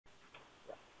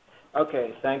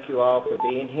Okay, thank you all for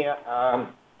being here.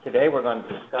 Today we're going to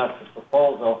discuss the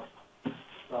proposal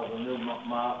of a new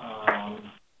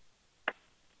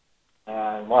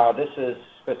and while this is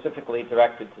specifically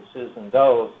directed to Susan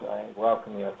Doe's, I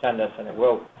welcome your attendance, and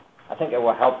I think it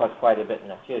will help us quite a bit in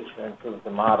the future, improve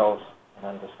the models and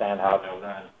understand how they'll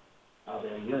learn, how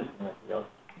they're used in the field.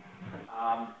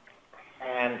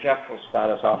 And Geoff will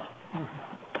start us off.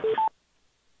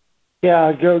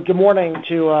 Yeah, good morning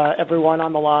to everyone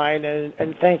on the line,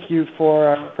 and thank you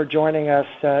for joining us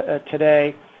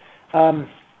today.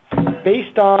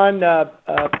 Based on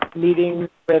meeting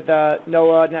with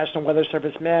NOAA, National Weather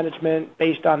Service Management,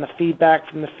 based on the feedback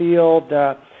from the field,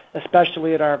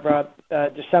 especially at our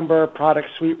December product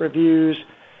suite reviews,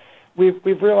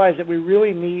 we've realized that we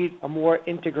really need a more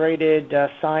integrated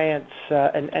science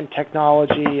and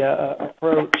technology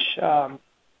approach.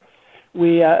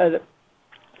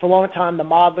 For a long time, the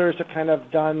modelers have kind of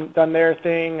done their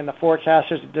thing, and the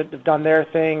forecasters have done their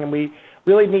thing, and we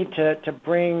really need to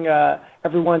bring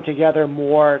everyone together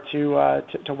more to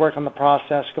work on the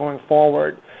process going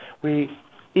forward.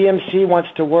 EMC wants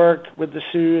to work with the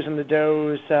SUs and the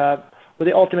DOEs with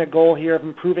the ultimate goal here of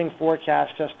improving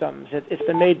forecast systems. It's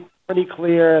been made pretty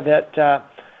clear that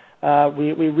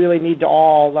we really need to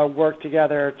all work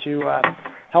together to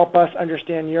help us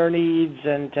understand your needs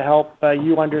and to help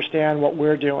you understand what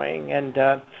we're doing. And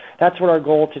that's what our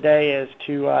goal today is,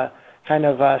 to kind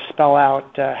of spell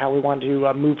out how we want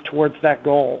to move towards that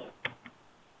goal.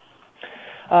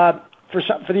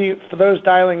 For those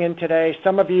dialing in today,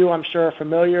 some of you, I'm sure, are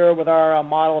familiar with our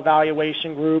model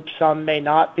evaluation group. Some may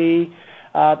not be.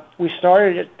 We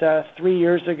started it 3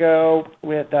 years ago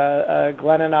with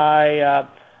Glenn and I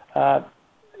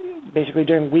basically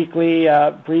doing weekly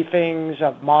briefings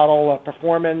of model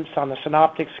performance on the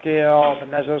synoptic scale, the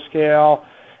mesoscale,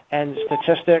 and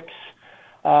statistics.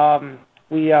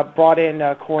 We brought in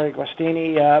Corey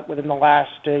Guastini within the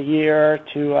last year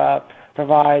to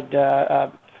provide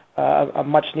a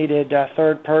much-needed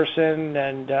third person,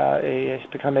 and he's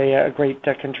become a great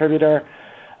contributor.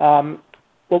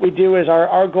 What we do is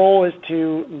our goal is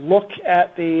to look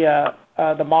at the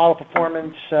model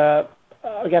performance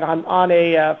again on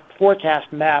a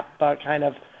forecast map kind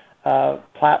of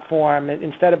platform,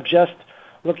 instead of just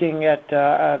looking at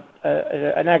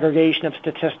an aggregation of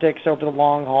statistics over the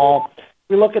long haul.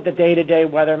 We look at the day-to-day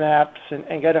weather maps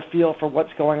and get a feel for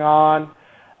what's going on,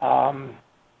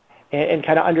 and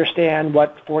kind of understand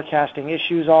what forecasting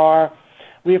issues are.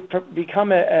 We've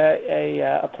become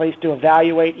a place to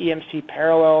evaluate EMC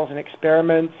parallels and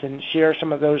experiments and share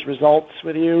some of those results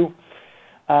with you.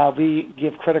 We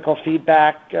give critical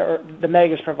feedback, or the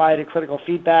MEG has provided critical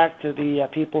feedback to the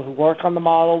people who work on the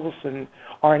models and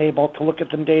aren't able to look at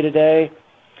them day to day.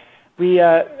 We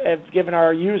have given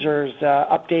our users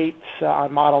updates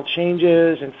on model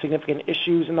changes and significant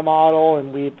issues in the model,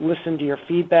 and we've listened to your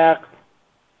feedback.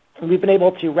 And we've been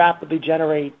able to rapidly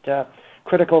generate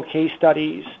critical case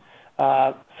studies,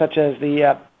 such as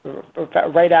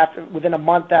within a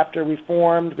month after we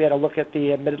formed, we had a look at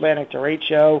the Mid-Atlantic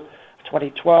derecho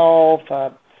 2012,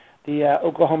 the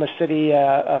Oklahoma City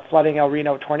flooding El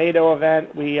Reno tornado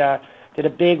event. We did a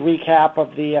big recap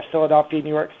of the Philadelphia,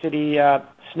 New York City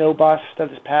snow bust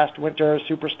of this past winter,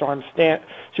 Superstorm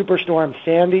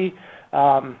Sandy.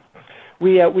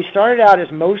 We started out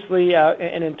as mostly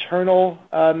an internal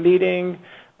meeting,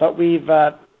 but we've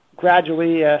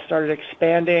gradually started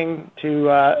expanding to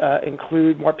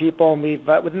include more people, and we've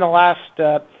within the last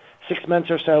 6 months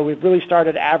or so, we've really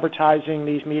started advertising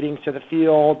these meetings to the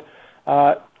field,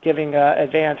 giving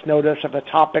advance notice of the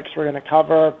topics we're going to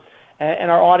cover, and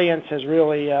our audience has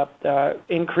really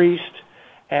increased,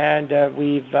 and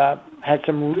we've had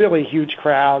some really huge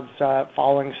crowds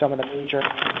following some of the major.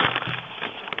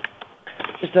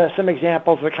 Just some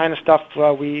examples of the kind of stuff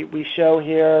we show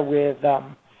here with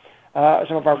some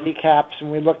of our recaps.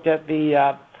 And we looked at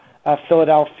the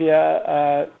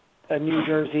Philadelphia, New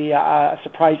Jersey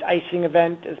surprise icing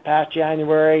event this past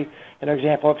January. An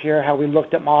example of here how we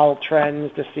looked at model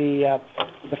trends to see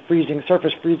the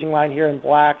surface freezing line here in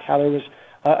black, how there was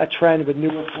a trend with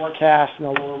newer forecasts in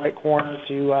the lower right corner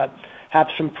to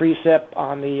have some precip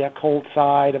on the cold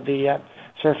side of the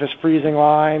surface freezing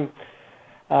line,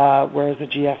 whereas the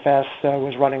GFS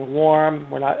was running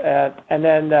warm. And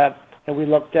then we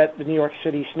looked at the New York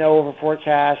City snow over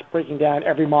forecast, breaking down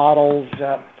every model's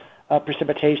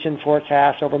precipitation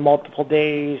forecast over multiple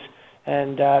days,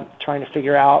 and trying to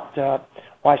figure out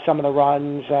why some of the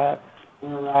runs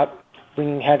were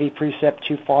bringing heavy precip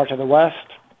too far to the west.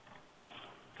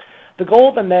 The goal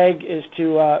of the MEG is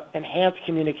to enhance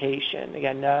communication,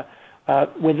 again,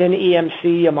 within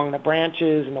EMC, among the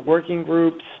branches and the working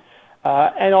groups,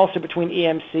 and also between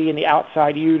EMC and the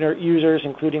outside users,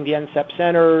 including the NCEP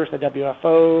centers, the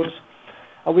WFOs.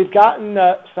 We've gotten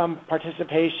some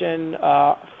participation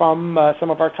from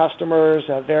some of our customers.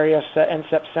 Various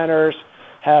NCEP centers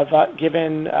have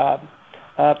given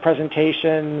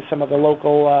presentations. Some of the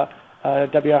local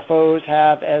WFOs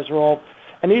have as well.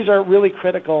 And these are really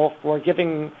critical for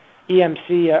giving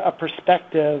EMC a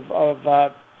perspective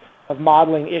of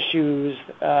modeling issues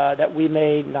that we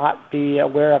may not be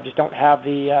aware of, just don't have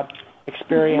the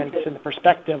experience and the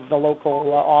perspective of the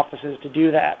local offices to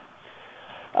do that.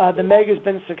 The MEG has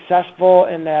been successful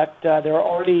in that there are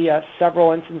already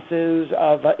several instances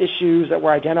of issues that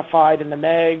were identified in the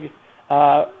MEG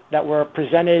that were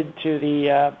presented to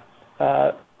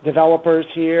the developers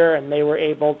here, and they were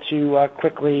able to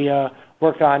quickly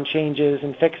work on changes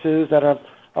and fixes that have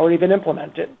already been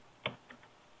implemented.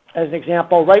 As an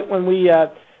example, right when we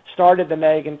started the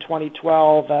MEG in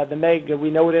 2012, the MEG, we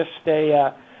noticed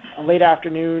a late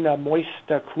afternoon moist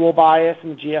cool bias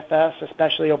in the GFS,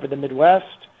 especially over the Midwest,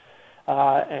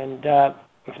 and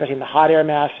especially in the hot air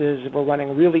masses. We're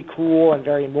running really cool and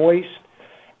very moist.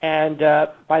 And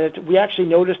we actually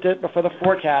noticed it before the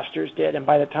forecasters did, and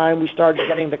by the time we started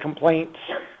getting the complaints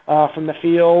from the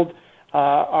field,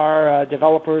 our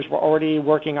developers were already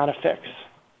working on a fix.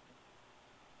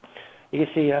 You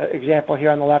can see an example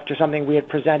here on the left or something we had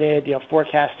presented,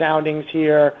 forecast soundings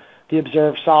here, the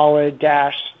observed solid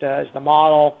dashed as the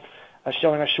model,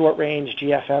 showing a short-range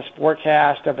GFS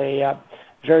forecast of a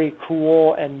very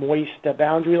cool and moist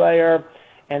boundary layer.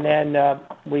 And then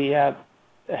we had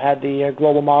the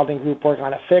global modeling group work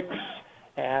on a fix,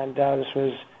 and this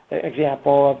was an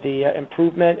example of the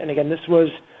improvement. And again, this was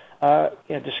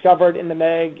discovered in the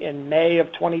MEG in May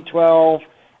of 2012.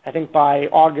 I think by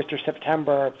August or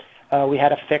September, we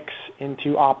had a fix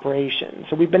into operation.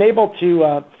 So we've been able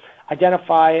to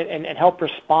identify and help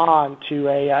respond to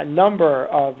a number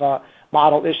of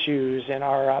model issues in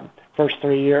our first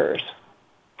 3 years.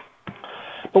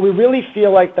 But we really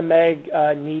feel like the MEG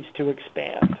needs to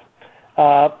expand.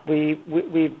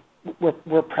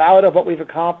 We're proud of what we've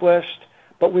accomplished,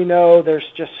 but we know there's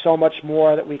just so much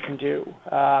more that we can do.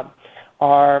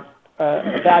 Our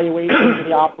evaluations of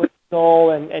the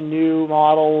operational and new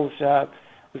models,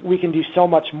 we can do so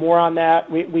much more on that.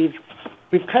 We've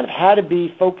kind of had to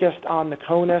be focused on the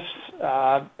CONUS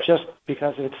just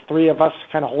because it's 3 of us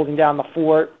kind of holding down the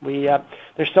fort.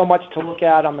 There's so much to look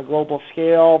at on the global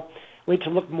scale. We need to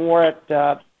look more at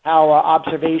how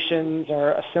observations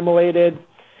are assimilated.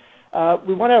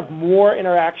 We want to have more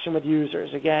interaction with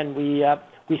users. Again,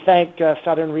 we thank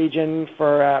Southern Region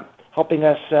for helping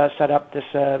us set up this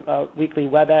weekly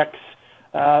WebEx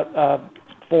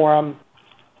forum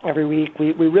every week.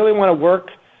 We really want to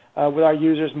work with our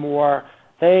users more.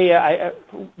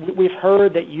 We've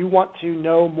heard that you want to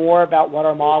know more about what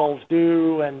our models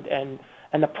do and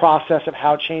the process of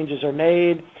how changes are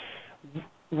made.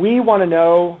 We want to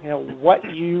know, what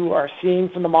you are seeing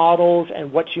from the models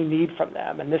and what you need from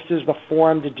them, and this is the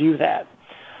forum to do that.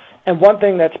 And one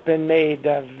thing that's been made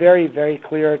very, very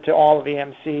clear to all of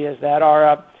EMC is that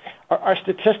our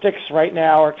statistics right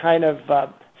now are kind of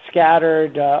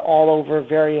scattered all over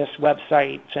various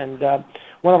websites, and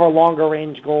one of our longer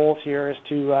range goals here is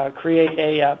to create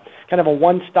a kind of a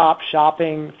one-stop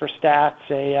shopping for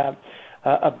stats,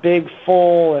 a big,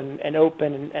 full, and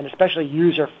open, and especially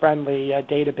user-friendly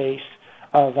database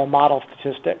of model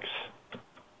statistics.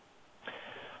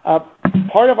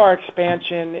 Part of our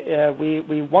expansion,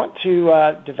 we want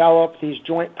to develop these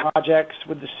joint projects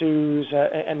with the SUs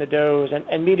and the DOEs,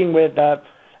 and meeting with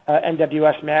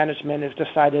NWS management has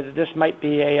decided that this might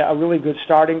be a really good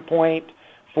starting point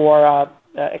for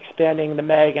expanding the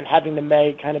MEG and having the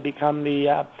MEG kind of become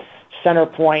the center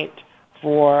point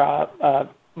for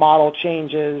model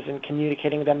changes and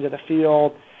communicating them to the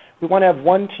field. We want to have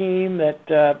one team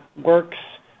that works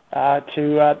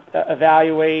to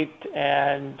evaluate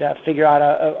and figure out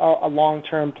a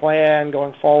long-term plan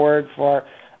going forward for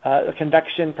the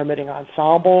convection permitting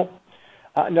ensemble.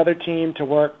 Another team to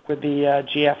work with the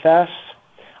GFS.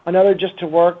 Another just to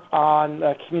work on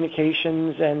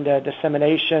communications and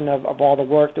dissemination of all the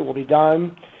work that will be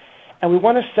done. And we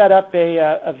want to set up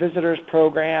a visitors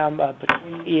program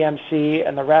between EMC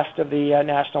and the rest of the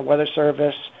National Weather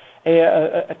Service,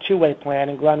 a two-way plan,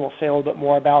 and Glenn will say a little bit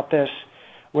more about this,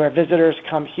 where visitors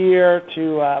come here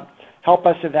to help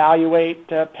us evaluate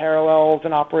parallels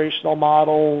and operational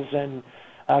models and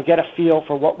get a feel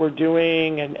for what we're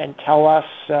doing and tell us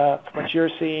what you're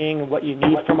seeing and what you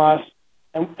need from us.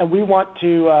 And we want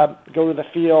to go to the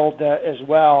field as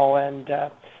well and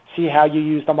see how you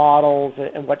use the models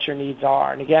and what your needs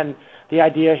are. And again, the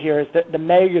idea here is that the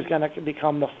MEG is going to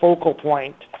become the focal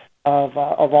point of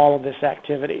all of this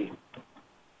activity.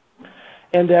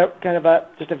 And kind of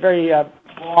just a very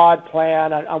broad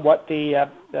plan on what the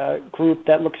group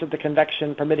that looks at the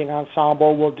convection permitting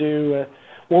ensemble will do.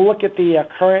 We'll look at the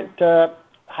current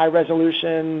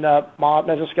high-resolution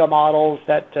mesoscale models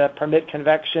that permit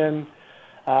convection,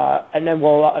 and then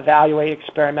we'll evaluate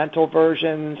experimental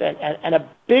versions. And a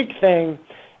big thing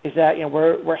is that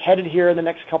we're headed here in the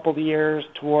next couple of years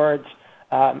towards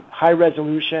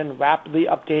high-resolution, rapidly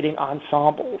updating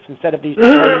ensembles. Instead of these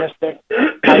deterministic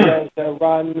high-res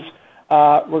runs,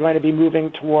 we're going to be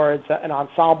moving towards an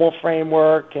ensemble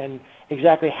framework, and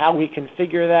exactly how we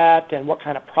configure that and what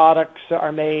kind of products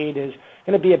are made is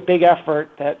going to be a big effort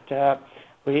that a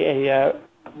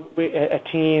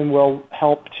team will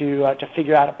help to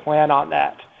figure out a plan on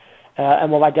that, and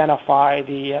we'll identify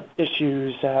the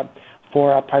issues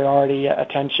for priority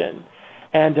attention.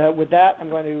 And with that, I'm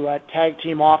going to tag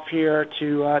team off here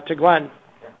to Glenn.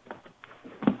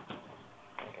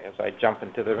 As I jump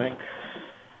into the ring.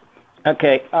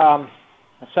 Okay, the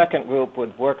second group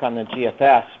would work on the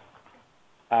GFS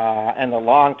and the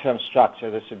long-term structure.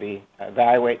 This would be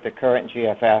evaluate the current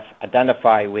GFF,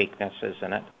 identify weaknesses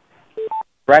in it,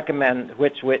 recommend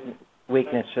which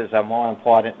weaknesses are more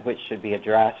important, which should be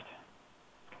addressed,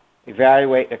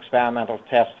 evaluate experimental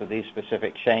tests of these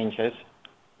specific changes,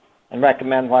 and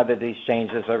recommend whether these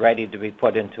changes are ready to be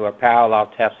put into a parallel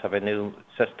test of a new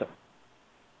system.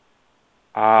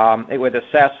 It would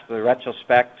assess the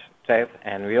retrospective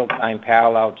and real-time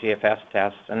parallel GFS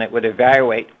tests, and it would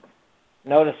evaluate.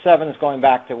 Notice 7 is going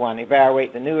back to 1.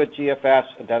 Evaluate the newer GFS,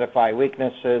 identify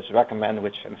weaknesses, recommend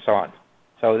which, and so on.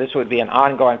 So this would be an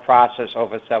ongoing process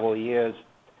over several years.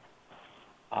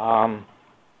 A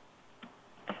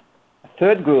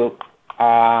third group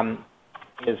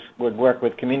would work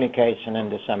with communication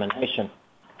and dissemination.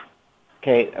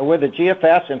 Okay, with the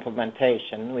GFS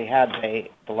implementation, we had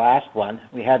the last one.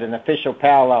 We had an official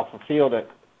parallel for field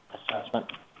assessment,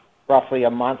 roughly a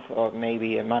month or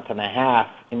maybe a month and a half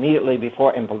immediately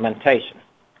before implementation,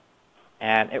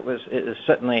 and it is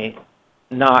certainly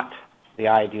not the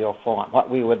ideal form. What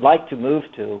we would like to move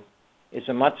to is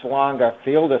a much longer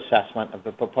field assessment of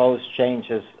the proposed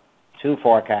changes to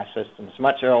forecast systems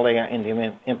much earlier in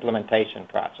the implementation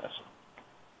process.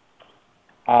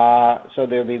 So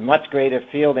there will be much greater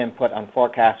field input on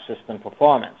forecast system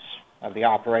performance of the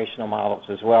operational models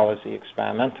as well as the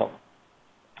experimental.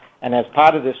 And as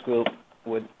part of this group,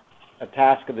 a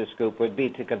task of this group would be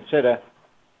to consider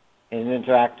an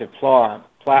interactive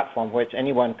platform which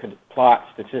anyone could plot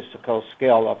statistical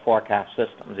skill of forecast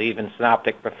systems, even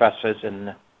synoptic professors in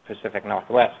the Pacific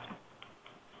Northwest.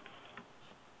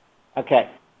 Okay,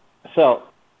 so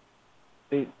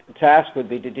the task would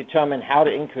be to determine how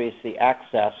to increase the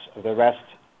access of the rest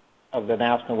of the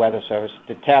National Weather Service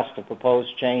to test the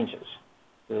proposed changes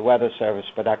to the Weather Service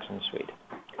production suite.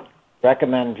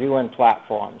 Recommend view-in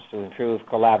platforms to improve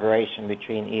collaboration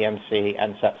between EMC,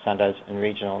 NSET centers, and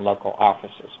regional and local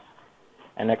offices.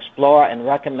 And explore and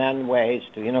recommend ways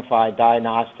to unify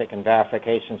diagnostic and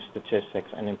verification statistics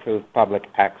and improve public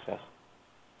access.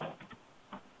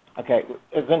 Okay,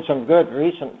 there's been some good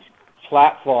recent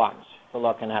platforms for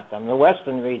looking at them. The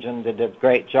Western region did a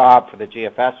great job for the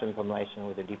GFS implementation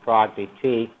with the DPROG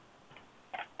BT.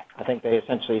 I think they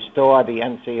essentially store the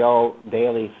NCO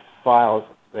daily files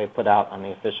they put out on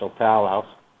the official parallels.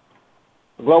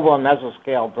 The global and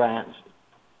mesoscale brands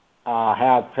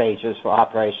have pages for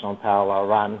operational parallel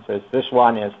runs. This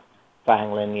one is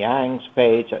Fang Lin Yang's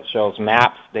page that shows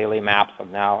maps, daily maps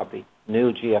of the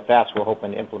new GFS we're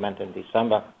hoping to implement in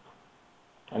December.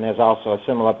 And there's also a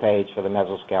similar page for the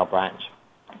mesoscale branch.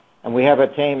 And we have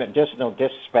obtained additional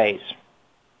disk space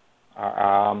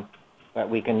that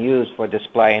we can use for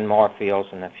displaying more fields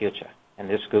in the future. And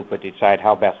this group would decide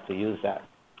how best to use that.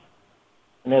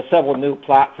 And there's several new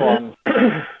platforms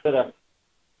to consider.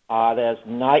 There's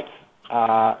NITE,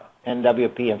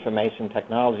 NWP Information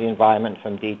Technology Environment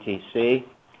from DTC.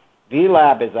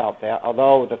 VLab is out there,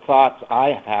 although the thoughts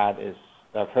I've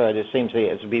heard, it seems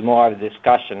to be more of a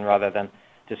discussion rather than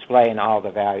displaying all the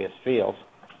various fields.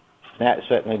 That's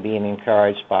certainly being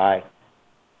encouraged by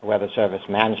Weather Service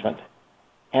management.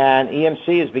 And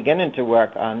EMC is beginning to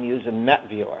work on using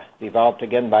NetViewer, developed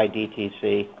again by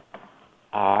DTC.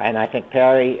 And I think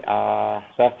Perry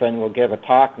Zephyrin will give a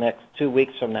talk 2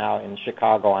 weeks from now in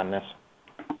Chicago on this.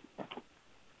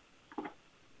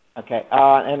 Okay,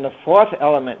 and the fourth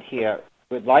element here,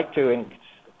 we'd like to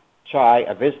try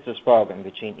a visitors program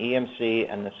between EMC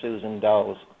and the Susan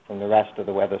Does from the rest of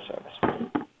the Weather Service.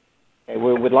 Okay,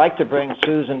 we would like to bring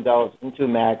Susan Dose into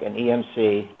MEG and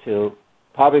EMC to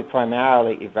probably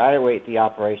primarily evaluate the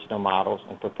operational models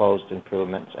and proposed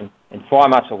improvements and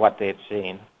inform us of what they've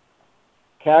seen.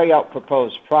 Carry out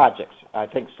proposed projects. I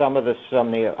think some of this,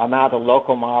 from the amount of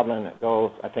local modeling that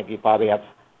goes, I think you probably have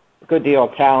a good deal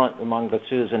of talent among the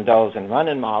Susan Does and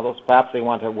run-in models. Perhaps they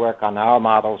want to work on our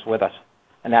models with us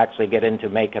and actually get into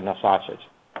making the sausage.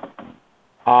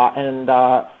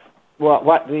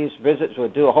 What these visits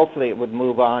would do, hopefully it would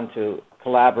move on to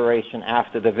collaboration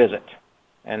after the visit.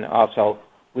 And also,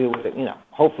 we would,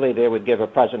 hopefully they would give a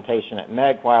presentation at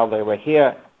MEG while they were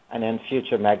here, and then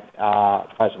future MEG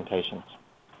presentations.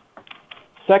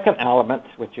 Second element,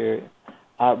 which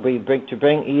we bring to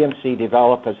bring EMC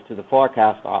developers to the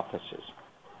forecast offices,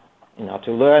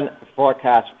 to learn the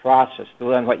forecast process, to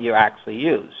learn what you actually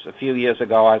use. A few years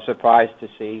ago, I was surprised to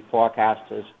see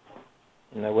forecasters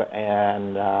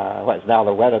what's now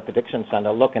the Weather Prediction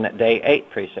Center looking at day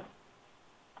 8 precip.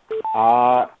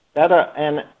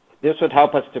 And this would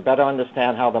help us to better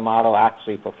understand how the model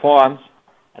actually performs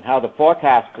and how the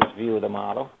forecasters view the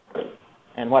model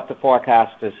and what the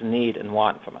forecasters need and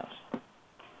want from us.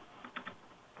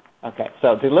 Okay,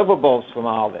 so deliverables from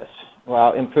all this.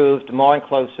 Well, improved, more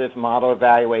inclusive model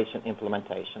evaluation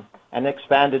implementation and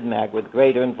expanded MEG with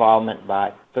greater involvement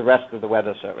by the rest of the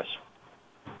Weather Service.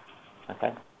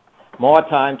 Okay. More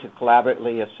time to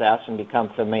collaboratively assess and become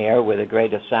familiar with a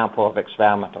greater sample of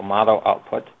experimental model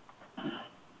output.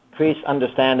 Increased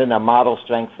understanding of model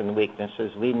strengths and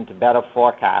weaknesses, leading to better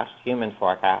forecast, human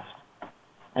forecast,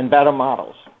 and better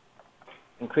models.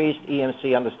 Increased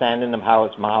EMC understanding of how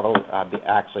its models are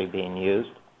actually being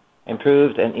used.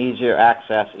 Improved and easier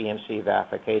access EMC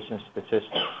verification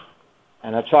statistics.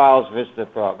 And a trials visitor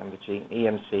program between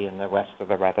EMC and the rest of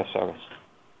the Weather Service.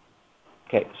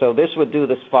 Okay, so this would do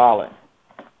this following.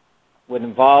 Would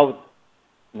involve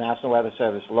National Weather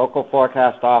Service local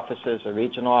forecast offices or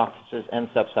regional offices,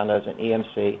 NCEP centers, and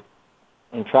EMC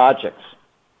in projects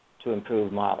to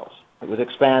improve models. It would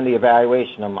expand the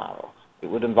evaluation of models. It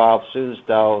would involve SUS,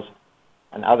 DOEs,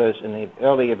 and others in the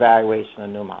early evaluation of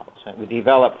new models. And we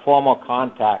develop formal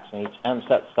contacts in each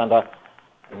NCEP center,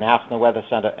 National Weather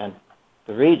Center, and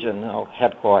the regional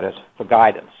headquarters for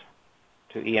guidance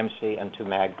to EMC and to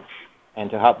MEG, and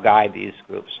to help guide these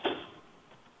groups.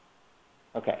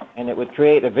 Okay, and it would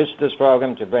create a visitors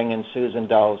program to bring in SUS and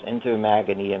DOEs into MEG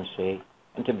and EMC,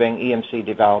 and to bring EMC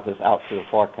developers out to the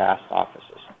forecast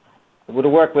offices. It would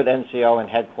work with NCO and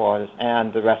headquarters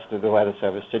and the rest of the Weather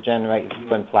Service to generate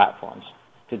viewing platforms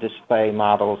to display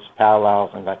models,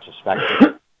 parallels, and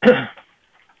retrospectives.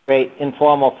 Create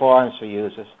informal forums for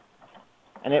users.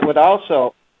 And it would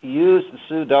also use the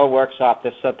SUDO workshop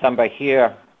this September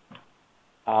here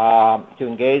to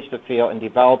engage the field in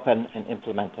developing and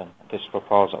implementing this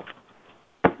proposal.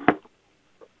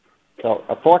 So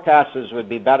forecasters would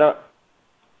be better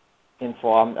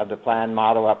informed of the planned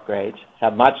model upgrades,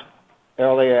 have much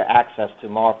earlier access to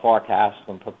more forecasts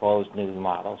from proposed new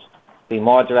models, be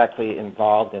more directly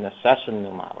involved in assessing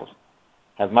new models,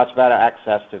 have much better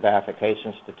access to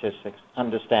verification statistics,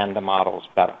 understand the models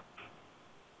better.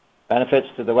 Benefits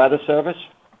to the Weather Service: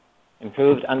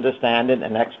 improved understanding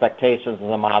and expectations of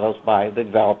the models by the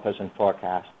developers and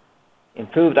forecasts.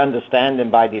 Improved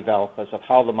understanding by developers of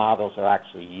how the models are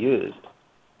actually used.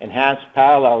 Enhanced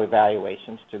parallel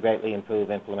evaluations to greatly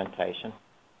improve implementation.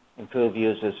 Improve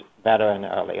users better and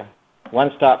earlier.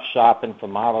 One-stop shopping for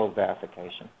model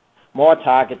verification. More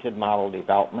targeted model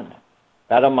development.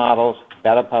 Better models,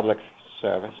 better public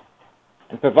service.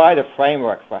 And provide a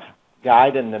framework for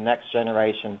guiding the next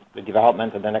generation, the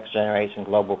development of the next generation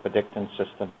global predicting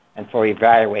system, and for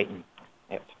evaluating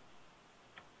it.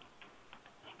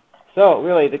 So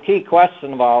really the key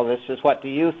question of all this is, what do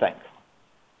you think?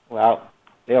 Well,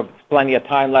 there's plenty of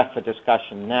time left for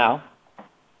discussion now.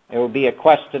 There will be a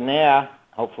questionnaire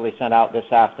hopefully sent out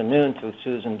this afternoon to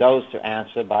Susan Does to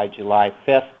answer by July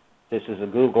 5th. This is a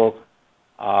Google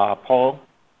poll.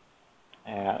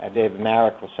 David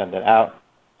Merrick will send it out.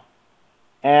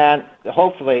 And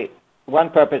hopefully, one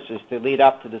purpose is to lead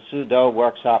up to the SUDO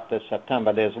workshop this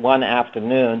September. There's one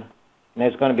afternoon, and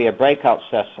there's going to be a breakout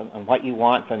session on what you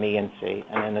want from EMC,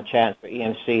 and then a chance for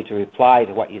EMC to reply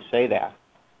to what you say there.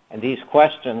 And these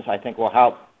questions, I think, will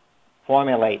help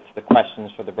formulate the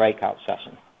questions for the breakout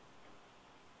session.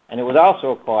 And it would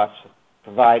also, of course,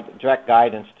 provide direct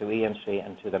guidance to EMC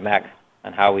and to the MEC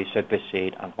on how we should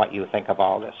proceed on what you think of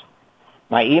all this.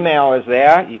 My email is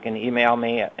there. You can email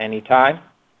me at any time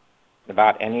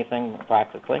about anything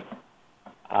practically.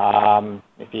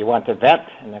 If you want to vet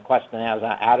and the questionnaire is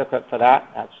not adequate for that,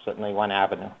 that's certainly one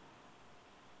avenue.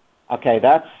 Okay,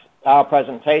 that's our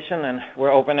presentation, and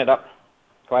we'll open it up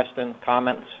questions,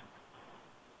 comments?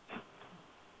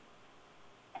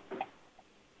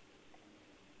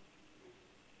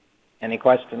 Any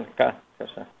questions,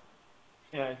 Krishna?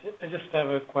 Yeah, I just have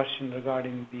a question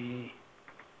regarding the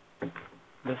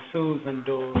Su's and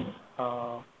Do's,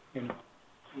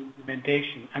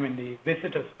 implementation. I mean, the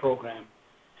visitors program.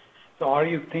 So, are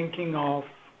you thinking of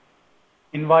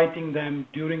inviting them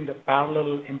during the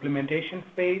parallel implementation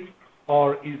phase,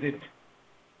 or is it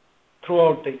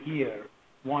throughout the year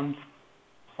once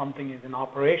something is in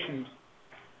operations,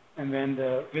 and then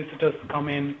the visitors come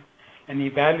in and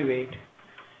evaluate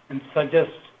and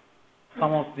suggest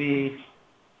some of the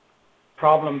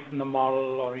problems in the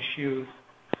model or issues,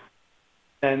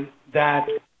 then that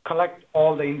collect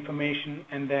all the information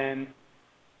and then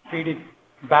feed it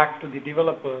back to the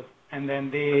developers, and then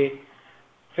they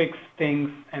fix things,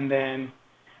 and then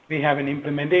we have an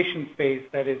implementation phase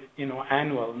that is,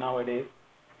 annual nowadays.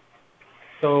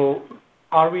 So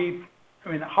how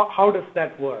does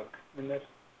that work?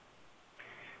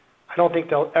 I don't think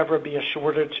there'll ever be a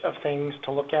shortage of things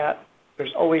to look at.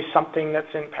 There's always something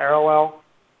that's in parallel.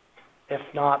 If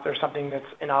not, there's something that's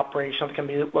in operation that can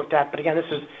be looked at. But again,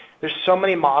 there's so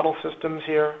many model systems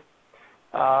here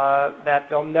that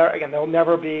there'll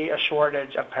never be a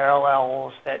shortage of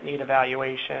parallels that need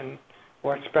evaluation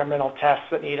or experimental tests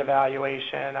that need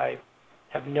evaluation. I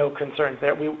have no concerns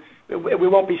there. We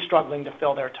won't be struggling to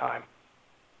fill their time.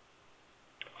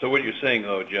 So what you're saying,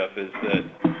 though, Geoff, is that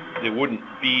there wouldn't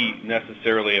be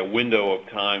necessarily a window of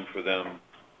time for them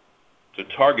to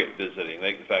target visiting.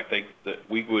 In fact,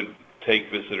 we would take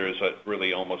visitors at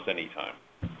really almost any time.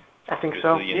 I think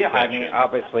so. Yeah, I mean,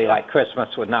 obviously, like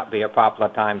Christmas would not be a popular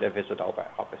time to visit over,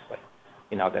 obviously.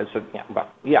 We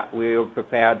were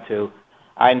prepared to.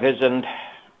 I envisioned,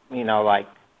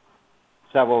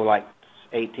 several,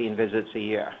 18 visits a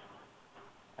year.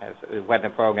 When the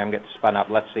program gets spun up,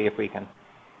 let's see if we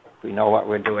know what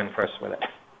we're doing first with it.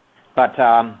 But,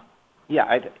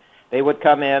 they would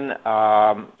come in,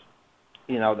 I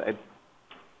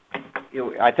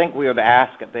think we would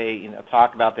ask if they,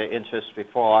 talk about their interests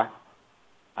before.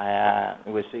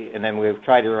 We see, and then we would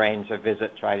try to arrange a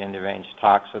visit, try to arrange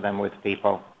talks with them with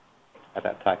people,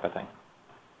 that type of thing.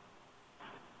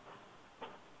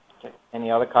 Okay. Any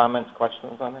other comments,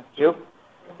 questions on it? You?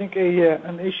 I think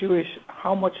an issue is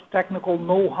how much technical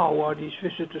know-how are these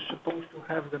visitors supposed to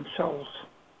have themselves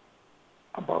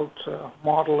about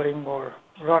modeling or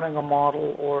running a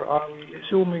model, or are we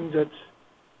assuming that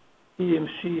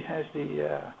EMC has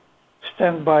the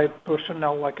standby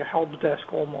personnel, like a help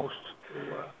desk almost,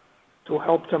 to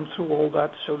help them through all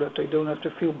that, so that they don't have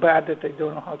to feel bad that they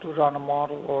don't know how to run a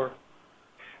model, or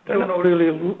they don't know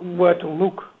really where to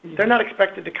look. They're not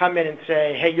expected to come in and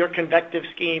say, hey, your convective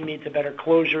scheme needs a better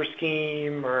closure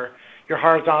scheme, or your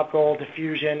horizontal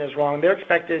diffusion is wrong. They're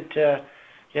expected to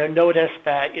notice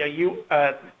that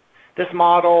this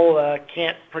model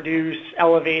can't produce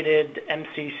elevated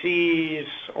MCCs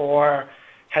or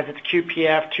has its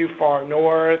QPF too far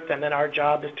north, and then our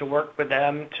job is to work with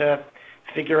them to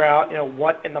figure out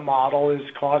what in the model is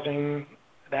causing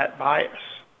that bias.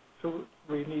 So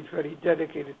we need very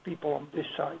dedicated people on this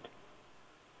side.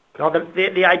 Well,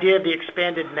 the idea of the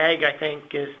expanded MEG, I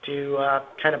think, is to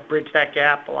kind of bridge that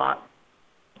gap a lot.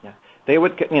 Yeah, they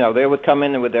would come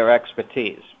in with their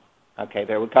expertise. Okay,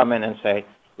 they would come in and say,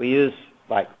 we use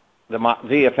the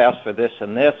ZFS for this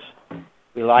and this.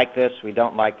 We like this. We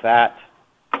don't like that.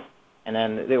 And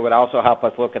then they would also help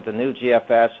us look at the new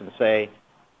GFS and say,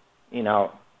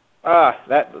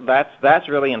 that's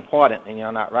really important, and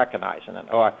you're not recognizing it.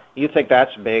 Or you think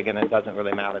that's big, and it doesn't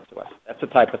really matter to us. That's the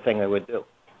type of thing they would do.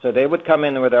 So they would come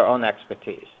in with their own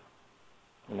expertise.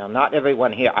 Not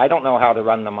everyone here. I don't know how to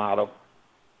run the model,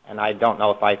 and I don't know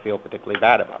if I feel particularly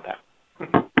bad about that.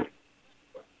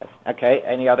 Okay,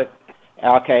 any other?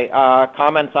 Okay,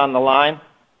 comments on the line?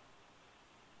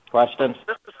 Questions?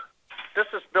 This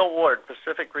is Bill Ward,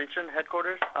 Pacific Region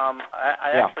Headquarters.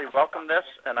 I actually welcome this,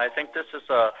 and I think this is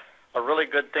a really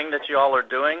good thing that you all are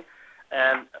doing.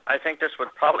 And I think this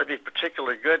would probably be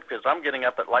particularly good because I'm getting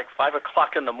up at 5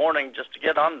 o'clock in the morning just to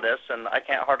get on this, and I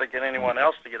can't hardly get anyone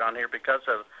else to get on here because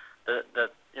of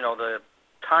the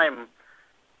time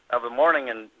of the morning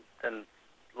and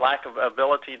lack of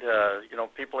ability to,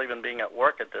 people even being at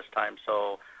work at this time.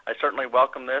 So I certainly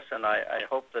welcome this, and I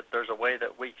hope that there's a way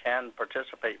that we can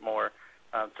participate more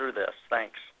through this.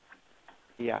 Thanks.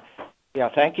 Yeah,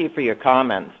 thank you for your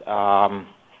comments.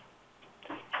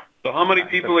 So how many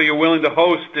people are you willing to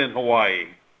host in Hawaii?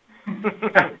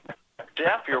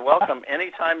 Geoff, you're welcome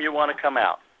anytime you want to come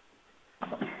out.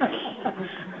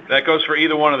 That goes for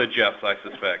either one of the Geoffs, I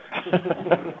suspect.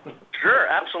 Sure,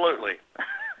 absolutely.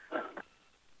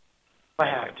 I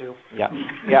have to.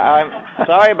 Yeah. I'm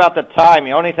sorry about the time.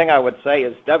 The only thing I would say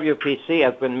is WPC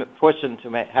has been pushing to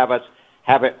have us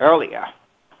have it earlier.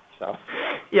 So.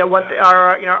 Yeah,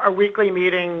 our weekly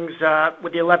meetings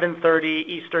with the 11:30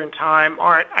 Eastern time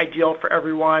aren't ideal for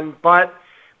everyone, but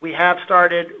we have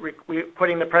started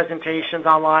putting the presentations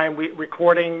online,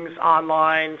 recordings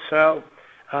online. So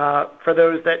for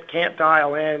those that can't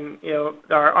dial in,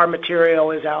 our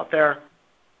material is out there.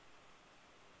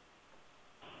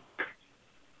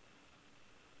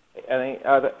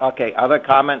 Other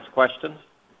comments, questions?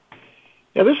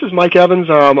 Yeah, this is Mike Evans.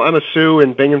 I'm a Sioux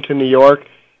in Binghamton, New York,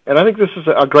 and I think this is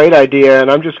a great idea,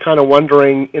 and I'm just kind of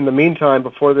wondering, in the meantime,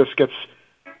 before this gets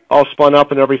all spun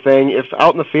up and everything, if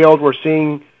out in the field we're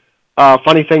seeing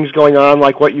funny things going on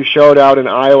like what you showed out in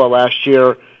Iowa last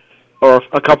year or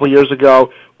a couple years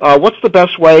ago, what's the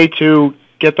best way to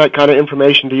get that kind of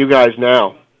information to you guys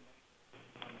now?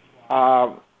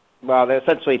 Well, there's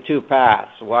essentially two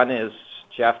paths. One is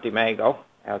Geoff DiMago.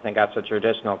 I think that's a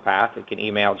traditional path. You can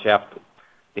email Geoff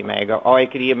DiMago, or you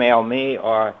could email me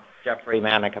or Jeffrey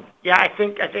Manikin. Yeah, I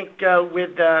think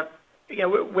with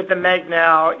the Meg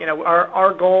now,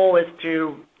 our goal is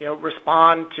to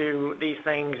respond to these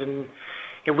things, and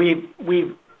we've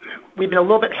been a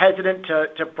little bit hesitant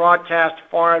to broadcast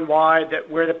far and wide that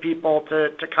we're the people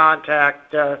to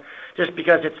contact, just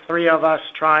because it's three of us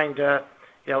trying to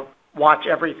watch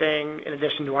everything in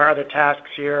addition to our other tasks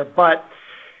here, but.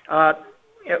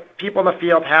 People in the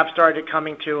field have started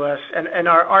coming to us, and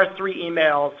our three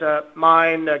emails,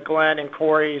 mine, Glenn, and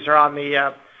Corey's, are on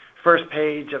the first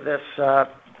page of this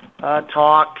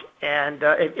talk. And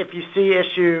if you see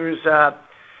issues,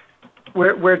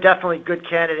 we're definitely good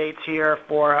candidates here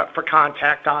for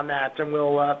contact on that, and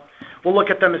we'll look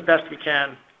at them as best we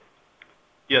can.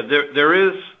 Yeah, there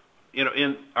is,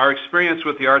 in our experience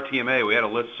with the RTMA, we had a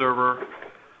listserver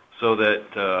so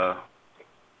that.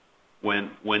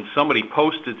 When somebody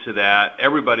posted to that,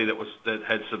 everybody that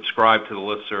had subscribed to the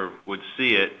listserv would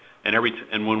see it,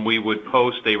 and when we would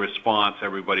post a response,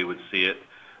 everybody would see it.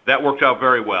 That worked out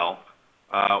very well.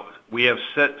 We have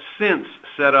since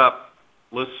set up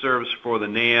listservs for the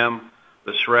NAM,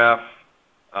 the SREF,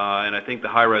 and I think the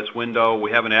high-res window. We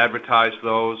haven't advertised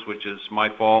those, which is my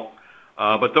fault.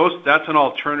 But that's an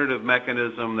alternative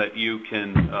mechanism that you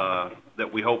can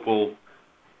that we hope will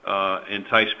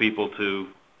entice people to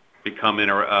become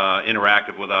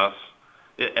interactive with us,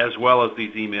 as well as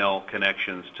these email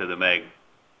connections to the MEG.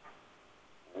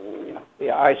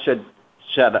 Yeah, I should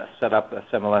set up a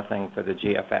similar thing for the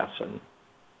GFS and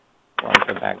one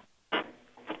for MEG.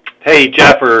 Hey,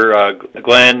 Geoff or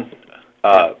Glenn,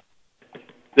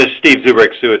 this is Steve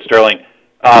Zubrick, Sioux at Sterling.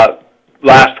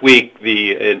 Last week,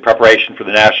 in preparation for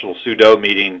the National Sioux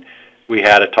meeting, we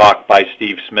had a talk by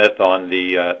Steve Smith on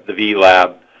the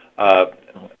V-Lab.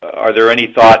 Are there any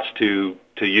thoughts to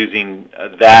using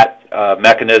that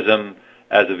mechanism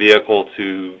as a vehicle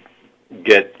to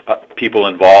get people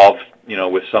involved,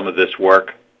 with some of this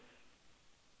work?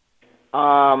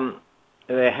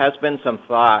 There has been some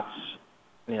thoughts.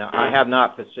 I have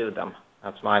not pursued them.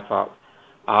 That's my fault.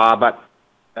 But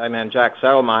Jack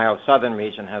Settlemire, Southern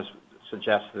Region, has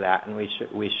suggested that, and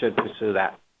we should pursue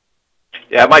that.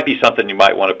 Yeah, it might be something you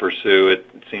might want to pursue. It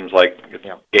seems like it's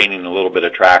gaining a little bit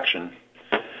of traction.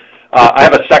 I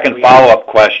have a second follow-up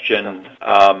question.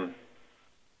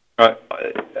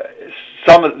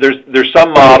 There's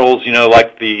some models,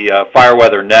 like the fire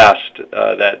weather nest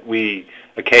that we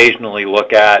occasionally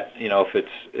look at. If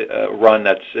it's a run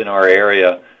that's in our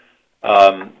area,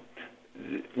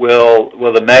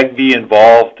 will the MEG be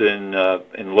involved in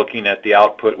looking at the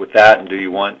output with that? And do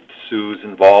you want Sioux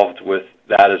involved with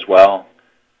that as well?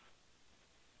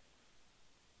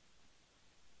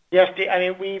 Yes,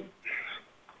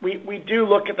 we do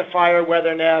look at the fire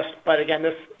weather nest, but again,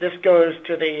 this goes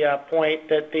to the point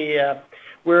that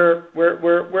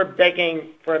we're begging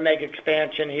for a MEG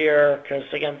expansion here, because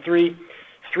again, three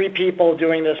people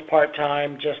doing this part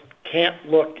time just can't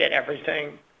look at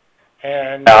everything.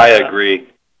 And I agree.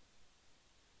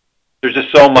 There's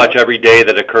just so much every day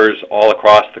that occurs all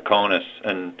across the CONUS,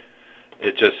 and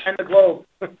it just and the globe.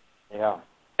 Yeah.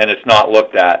 And it's not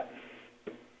looked at.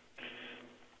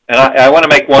 And I want to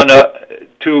make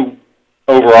two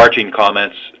overarching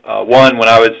comments. One, when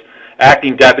I was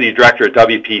acting deputy director at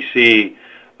WPC,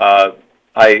 and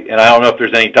I don't know if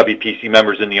there's any WPC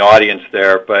members in the audience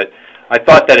there, but I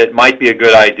thought that it might be a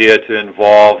good idea to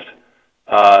involve,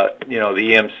 the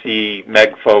EMC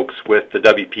MEG folks with the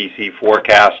WPC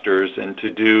forecasters, and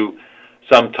to do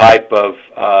some type of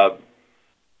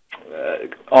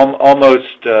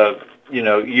almost.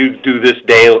 You do this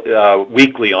day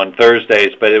weekly on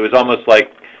Thursdays, but it was almost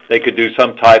like they could do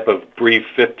some type of brief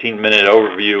 15-minute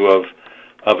overview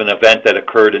of an event that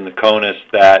occurred in the CONUS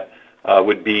that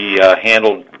would be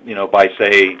handled, by,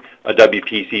 say, a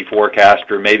WPC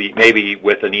forecaster, maybe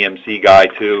with an EMC guy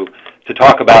too, to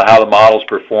talk about how the models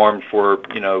performed for,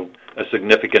 a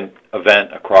significant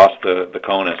event across the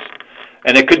CONUS.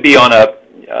 And it could be on a,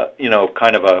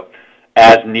 kind of a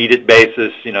as-needed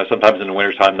basis. Sometimes in the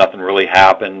wintertime nothing really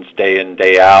happens day in,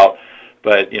 day out.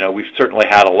 But, we've certainly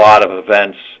had a lot of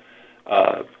events,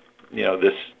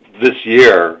 this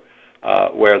year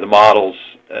where the models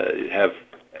have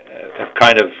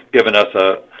kind of given us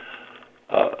a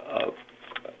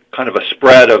kind of a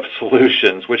spread of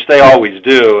solutions, which they always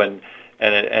do. And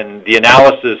the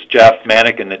analysis, Geoff,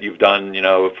 Manikin, that you've done,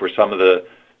 for some of the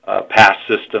past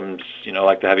systems,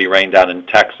 like the heavy rain down in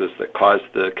Texas that caused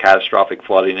the catastrophic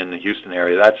flooding in the Houston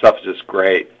area, that stuff is just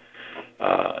great.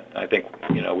 I think,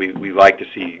 we like to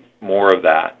see more of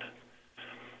that.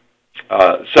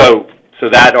 So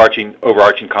that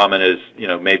overarching comment is,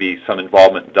 maybe some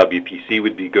involvement in WPC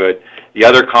would be good. The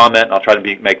other comment, and I'll try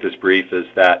to make this brief, is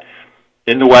that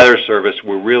in the Weather Service,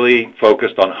 we're really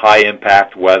focused on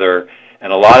high-impact weather,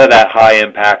 and a lot of that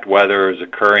high-impact weather is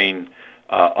occurring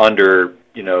under,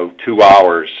 2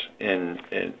 hours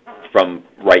from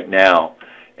right now.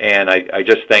 And I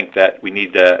just think that we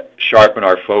need to sharpen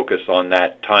our focus on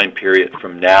that time period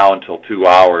from now until 2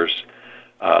 hours.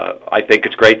 I think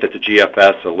it's great that the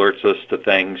GFS alerts us to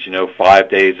things, 5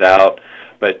 days out.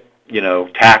 But,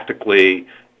 tactically,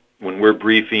 when we're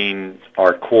briefing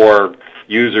our core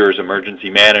users, emergency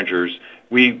managers,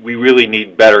 we really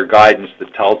need better guidance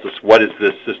that tells us what is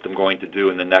this system going to do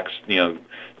in the next,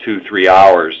 2-3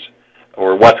 hours,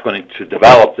 or what's going to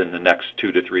develop in the next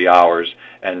 2 to 3 hours,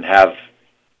 and have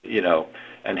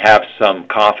some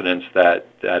confidence that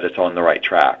it's on the right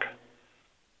track.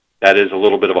 That is a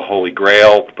little bit of a holy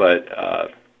grail, but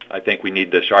I think we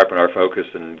need to sharpen our focus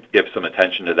and give some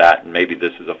attention to that, and maybe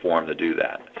this is a forum to do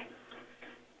that.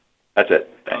 That's it.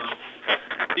 Thanks.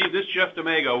 Steve, this is Geoff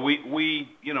D'Amago. We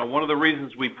one of the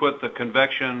reasons we put the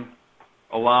convection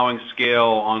allowing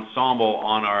scale ensemble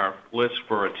on our list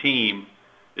for a team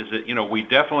is that, we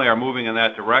definitely are moving in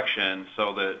that direction,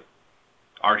 so that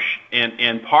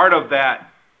and part of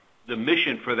that, the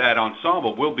mission for that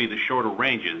ensemble will be the shorter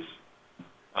ranges.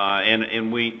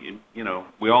 And we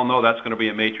all know that's going to be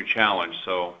a major challenge.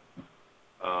 So,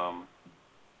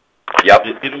 yep,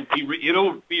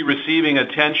 it'll be receiving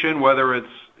attention, whether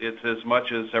it's as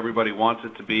much as everybody wants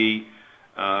it to be.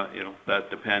 That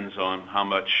depends on how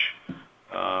much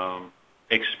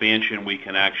expansion we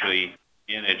can actually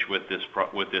manage with this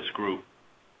group.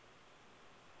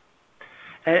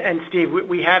 And Steve,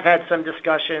 we have had some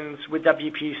discussions with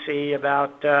WPC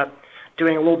about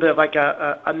doing a little bit of like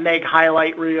a MEG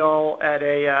highlight reel at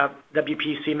a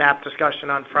WPC map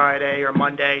discussion on Friday or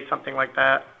Monday, something like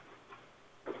that.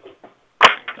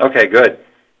 Okay, good.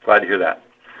 Glad to hear that.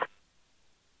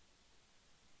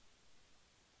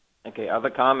 Okay,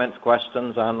 other comments,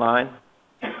 questions online?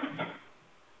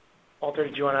 Walter,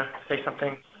 did you want to say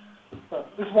something?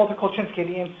 This is Walter Kolchinsky at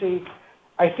EMC.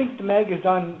 I think the MEG has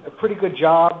done a pretty good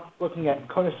job looking at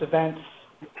CONUS events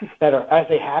that are as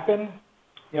they happen,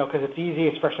 because it's easy,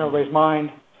 it's fresh in everybody's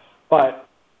mind. But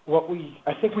what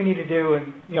I think we need to do,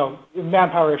 and,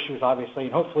 manpower issues, obviously,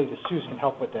 and hopefully the SUS can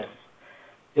help with this,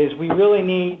 is we really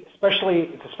need,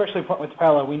 especially important with the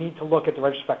parallel, we need to look at the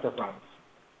retrospective runs.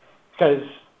 Because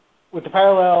with the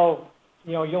parallel,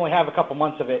 you only have a couple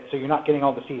months of it, so you're not getting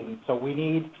all the seasons. So we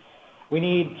need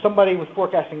somebody with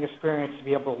forecasting experience to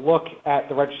be able to look at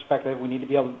the retrospective. We need to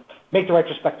be able to make the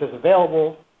retrospectives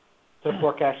available to the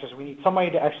forecasters. We need somebody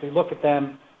to actually look at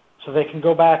them so they can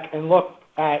go back and look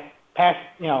at past,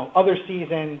 other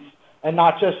seasons, and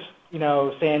not just,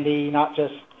 Sandy, not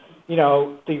just,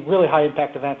 the really high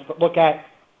impact events, but look at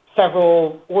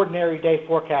several ordinary day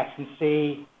forecasts and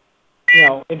see,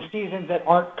 in seasons that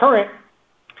aren't current,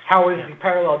 how is the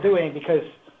parallel doing? Because,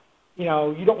 you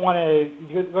don't want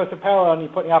to go to parallel and you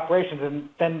put in operations, and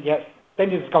then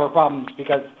you discover problems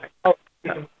because you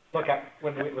can look at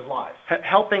when it was live.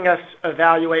 Helping us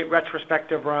evaluate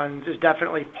retrospective runs is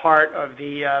definitely part of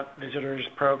the visitors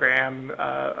program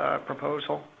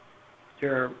proposal.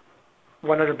 You're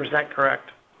 100%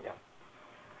 correct.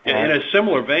 Yeah. In a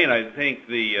similar vein, I think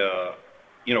the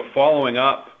following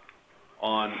up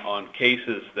on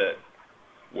cases that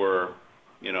were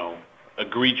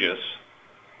egregious.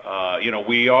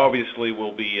 We obviously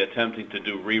will be attempting to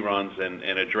do reruns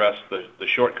and address the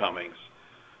shortcomings,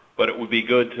 but it would be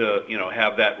good to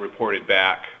have that reported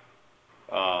back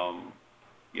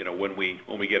when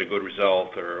we get a good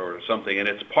result or something. And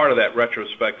it's part of that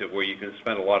retrospective where you can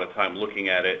spend a lot of time looking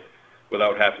at it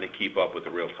without having to keep up with the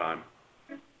real time.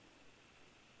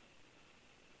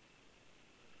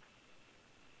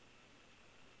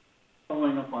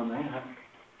 Following up on that,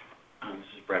 this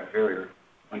is Brad Ferrier,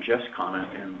 on Jeff's comment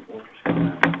and Walter's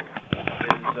comment,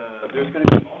 there's going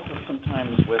to be also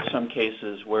sometimes with some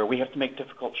cases where we have to make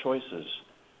difficult choices.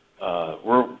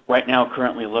 We're right now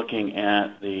currently looking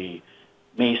at the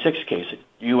May 6th case that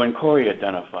you and Corey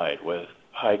identified with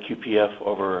high QPF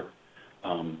over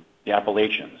the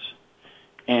Appalachians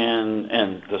and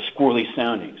the squirrely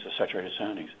soundings, the saturated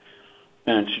soundings.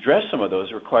 And to address some of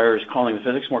those requires calling the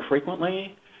physics more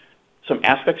frequently, some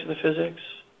aspects of the physics,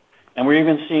 and we're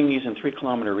even seeing these in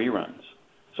 3-kilometer reruns.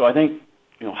 So I think,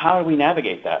 how do we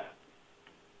navigate that?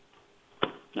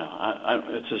 No,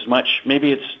 it's as much,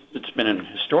 maybe it's been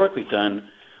historically done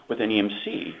with an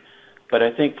EMC, but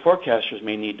I think forecasters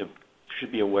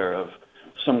should be aware of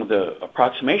some of the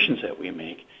approximations that we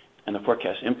make and the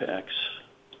forecast impacts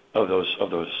of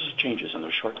those changes and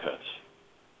those shortcuts.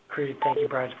 Great, thank you,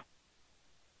 Brad.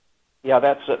 Yeah,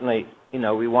 that's certainly,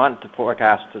 we want the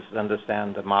forecasters to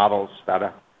understand the models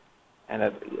better.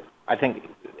 And I think,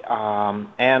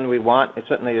 and we want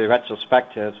certainly the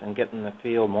retrospectives and getting the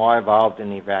field more involved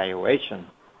in evaluation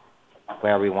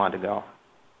where we want to go.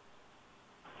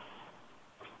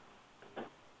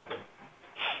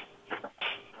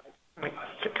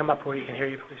 Come up where you can hear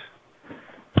you, please.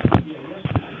 Yeah,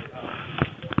 yesterday,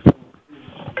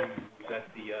 was at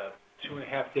the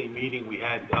 2.5-day meeting we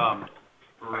had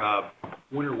for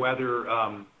winter weather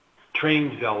training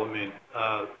development.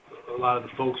 A lot of the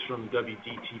folks from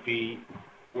WDTV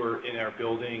were in our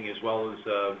building, as well as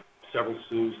several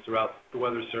SUs throughout the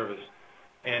Weather Service.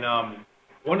 And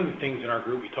one of the things in our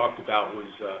group we talked about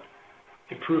was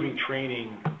improving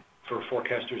training for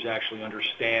forecasters to actually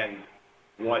understand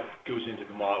what goes into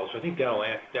the model. So I think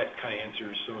that kind of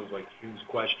answers some of Hugh's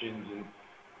questions, and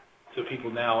so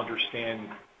people now understand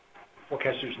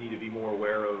forecasters need to be more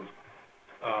aware of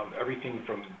everything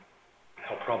from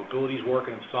how probabilities work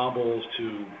in ensembles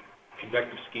to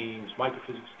convective schemes,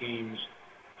 microphysics schemes,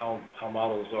 how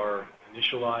models are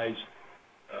initialized.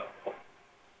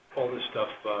 All this stuff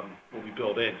will be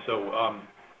built in. So,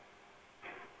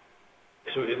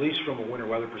 so at least from a winter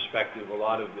weather perspective, a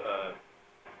lot of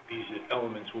these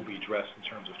elements will be addressed in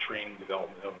terms of training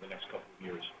development over the next couple of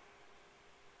years.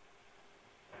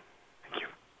 Thank you.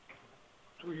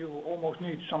 So you almost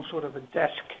need some sort of a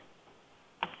desk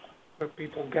where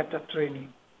people get that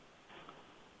training,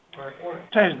 or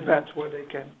test beds where they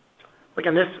can.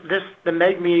 Again, the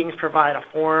MEG meetings provide a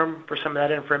forum for some of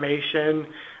that information.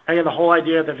 Again, the whole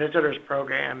idea of the visitors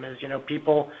program is,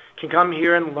 people can come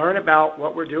here and learn about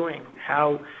what we're doing,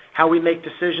 how we make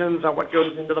decisions on what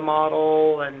goes into the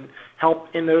model, and help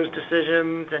in those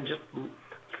decisions, and just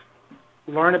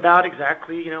learn about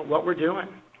exactly, what we're doing.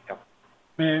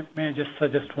 May I just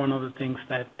suggest one of the things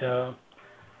that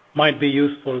might be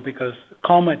useful, because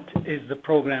COMET is the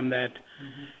program that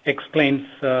explains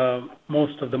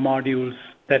most of the modules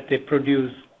that they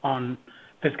produce on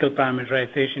physical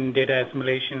parameterization, data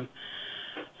assimilation.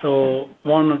 So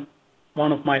one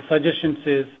of my suggestions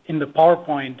is, in the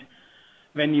PowerPoint,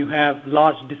 when you have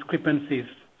large discrepancies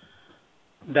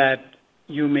that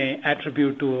you may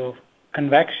attribute to a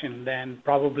convection, then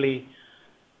probably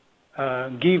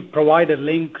provide a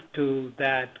link to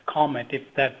that COMET if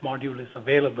that module is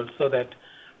available, so that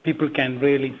people can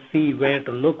really see where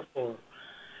to look for,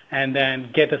 and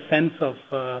then get a sense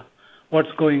of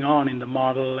what's going on in the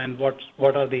model and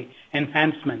what are the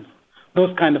enhancements.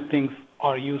 Those kind of things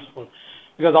are useful,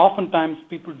 because oftentimes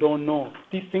people don't know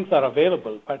these things are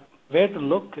available, but where to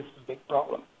look is a big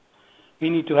problem. We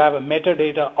need to have a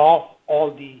metadata of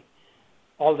all the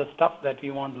stuff that we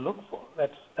want to look for.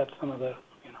 That's another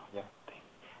thing.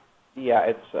 Yeah,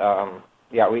 it's I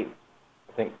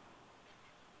think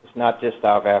it's not just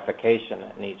our verification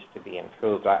that needs to be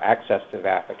improved. Our access to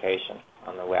verification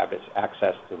on the web is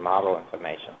access to model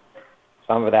information.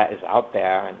 Some of that is out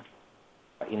there,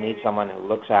 but you need someone who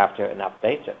looks after it and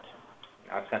updates it.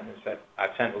 I've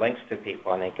sent links to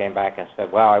people, and they came back and said,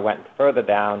 well, I went further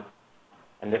down,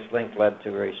 and this link led to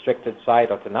a restricted site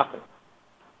or to nothing.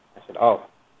 I said, oh.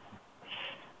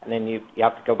 And then you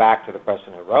have to go back to the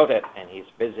person who wrote it, and he's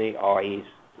busy or he's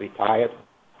retired.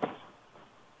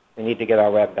 We need to get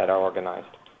our web better organized.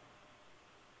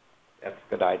 That's a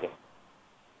good idea.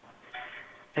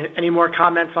 Any more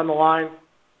comments on the line?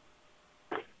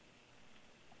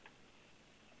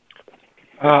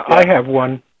 I have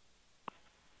one.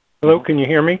 Hello, can you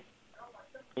hear me?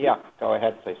 Yeah, go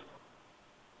ahead, please.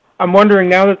 I'm wondering,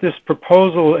 now that this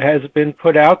proposal has been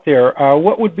put out there,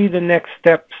 what would be the next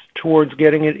steps towards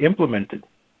getting it implemented?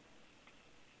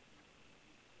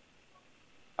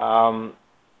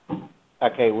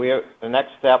 Okay, the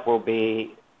next step will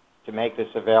be to make this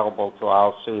available to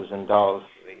all Susan Doe's,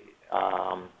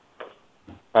 the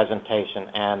presentation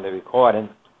and the recording,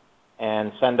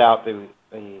 and send out the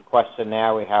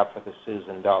questionnaire we have for the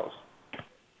Susan Doe's.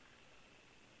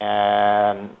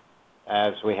 And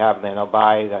as we have,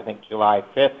 by, I think, July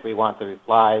 5th, we want the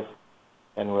replies,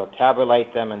 and we'll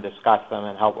tabulate them and discuss them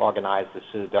and help organize the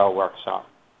Sue Doe workshop.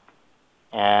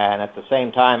 And at the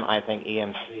same time, I think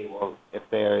EMC will, if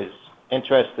there is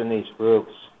interest in these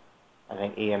groups, I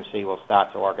think EMC will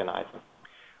start to organize them.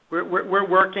 We're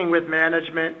working with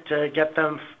management to get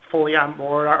them fully on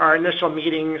board. Our initial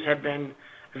meetings have been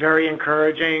very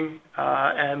encouraging,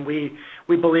 and we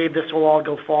believe this will all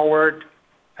go forward.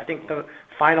 I think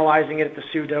finalizing it at the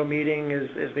Sue Doe meeting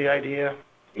is the idea.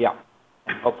 Yeah.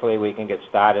 Hopefully we can get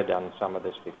started on some of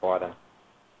this before then.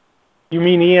 You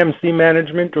mean EMC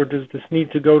management, or does this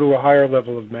need to go to a higher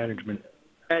level of management?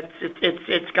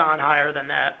 It's gone higher than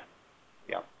that.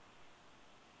 Yeah.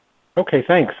 Okay,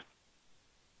 thanks.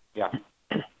 Yeah.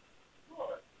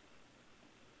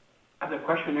 Have the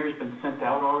questionnaires been sent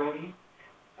out already?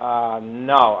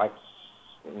 No,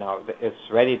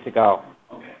 it's ready to go.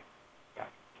 Okay. Yeah.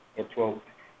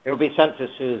 It'll be sent to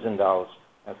Susan Doe's.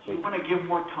 Do you want to give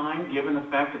more time, given the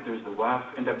fact that there's the WAF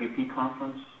NWP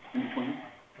conference in between?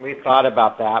 We thought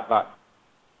about that, but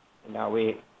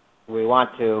we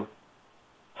want to.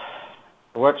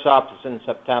 The workshop is in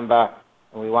September,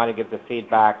 and we want to give the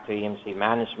feedback to EMC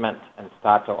management and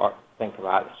start to think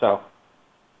about it. So,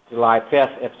 July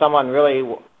 5th. If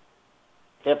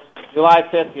July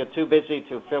 5th you're too busy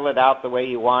to fill it out the way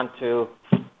you want to,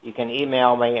 you can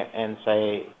email me and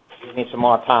say, "Give me some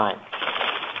more time."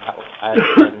 As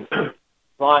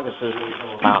long as there's a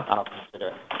reasonable amount, I'll consider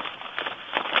it.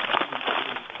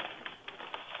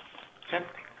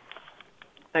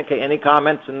 Okay, any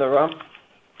comments in the room?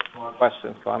 More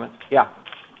questions, comments? Yeah.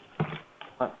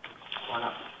 Why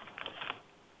not?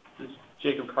 This is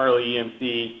Jacob Carley,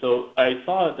 EMC. So I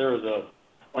saw that there was a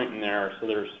point in there. So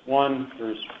there's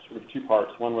sort of two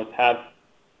parts. One was have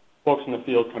folks in the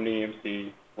field come to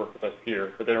EMC, work with us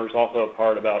here. But then there was also a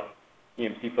part about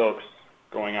EMC folks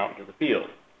going out into the field.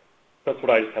 That's what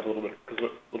I just had a little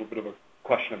bit of a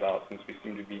question about, since we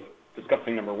seem to be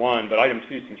discussing number one. But item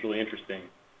two seems really interesting.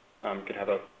 Could have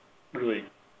a really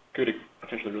good,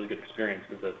 potentially really good experience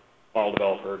as a model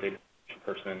developer, data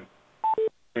person,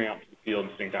 going out to the field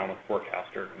and sitting down with a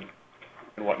forecaster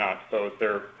and whatnot. So is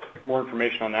there more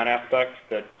information on that aspect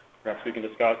that perhaps we can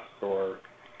discuss, or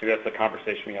maybe that's a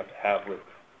conversation we have to have with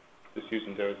the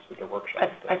Susan Doe's at their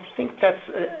workshop? I think that's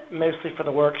mostly for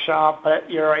the workshop, but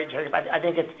you're right, Jacob. I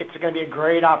think it's going to be a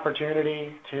great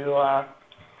opportunity to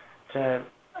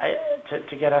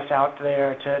get us out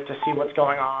there to see what's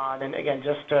going on, and again,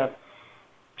 just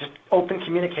open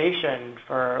communication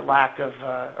for lack of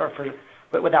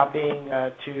but without being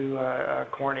too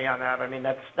corny on that. I mean,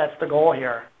 that's the goal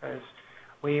here. Is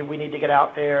we need to get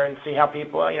out there and see how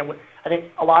people. I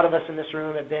think a lot of us in this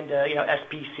room have been to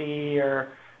SPC or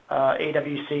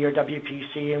AWC or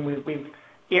WPC, and we've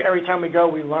every time we go,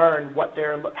 we learn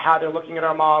how they're looking at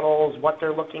our models, what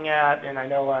they're looking at, and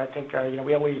I think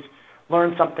we always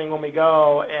learn something when we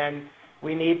go, and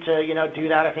we need to do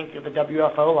that. I think at the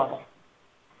WFO level.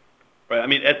 Right. I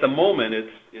mean, at the moment,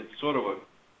 it's sort of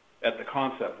at the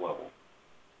concept level.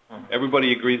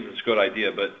 Everybody agrees it's a good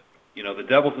idea, but the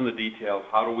devil's in the details.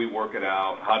 How do we work it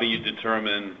out? How do you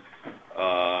determine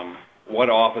what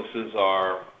offices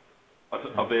are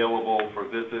available for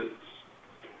visits?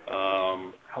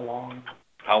 How long?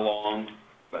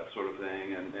 That sort of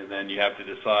thing, and then you have to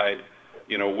decide,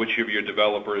 which of your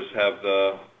developers have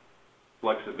the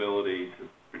flexibility to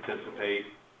participate.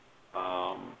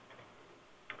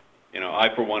 I,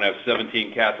 for one, have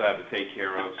 17 cats I have to take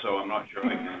care of, so I'm not sure I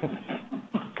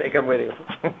can. Take them with you.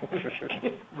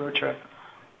 Road trip.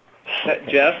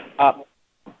 Geoff?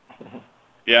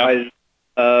 Yeah?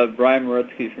 Brian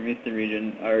Morotsky from Eastern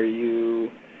Region. Are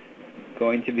you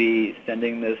going to be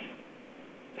sending this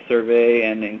survey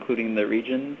and including the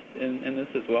regions in this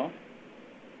as well?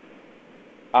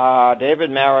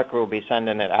 David Merrick will be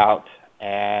sending it out,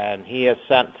 and he has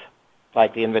sent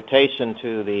the invitation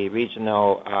to the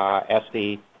regional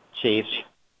SD chiefs,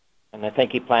 and I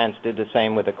think he plans to do the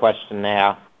same with the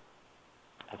questionnaire.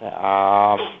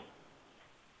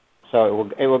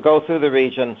 So it will go through the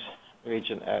the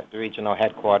regional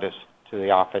headquarters to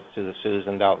the office, to the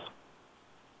Susan Doe's.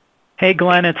 Hey,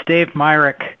 Glenn, it's Dave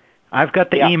Myrick. I've got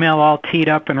the email all teed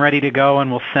up and ready to go,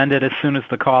 and we'll send it as soon as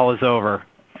the call is over.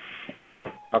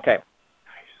 Okay.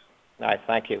 Nice,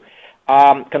 thank you.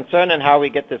 Concerning how we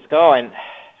get this going,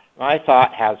 my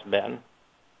thought has been,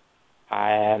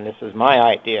 and this is my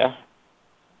idea,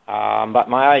 but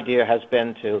my idea has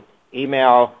been to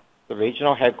email the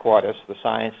regional headquarters, the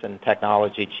science and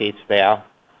technology chiefs there,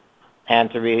 and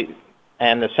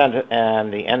and the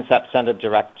NCEP center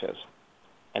directors,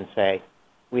 and say,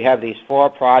 we have these 4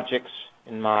 projects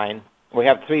in mind. We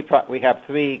have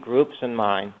three groups in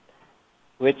mind.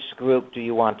 Which group do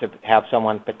you want to have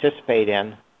someone participate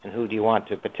in, and who do you want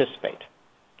to participate?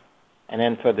 And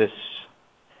then for the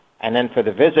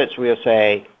visits, we'll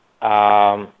say,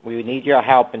 we need your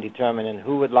help in determining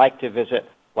who would like to visit,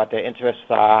 what their interests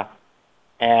are,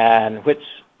 and which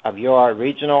of your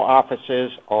regional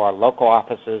offices or local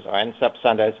offices or NCEP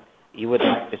centers you would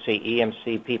like to see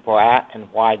EMC people at,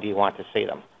 and why do you want to see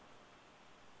them?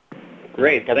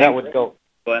 Great. Because that would go.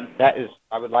 Glenn. That is,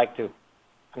 I would like to.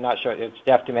 I'm not sure. It's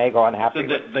Geoff D'Amago. I'm happy.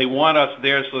 So they want us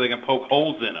there so they can poke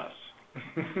holes in us.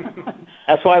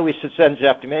 That's why we should send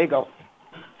Geoff D'Amago.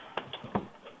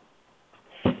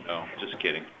 No, just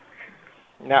kidding.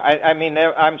 No, I mean,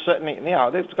 I'm certainly,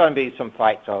 there's going to be some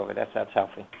fights over this. That's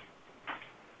healthy.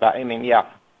 But, I mean, yeah.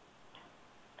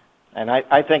 And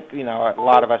I think, a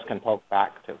lot of us can poke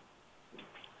back, too.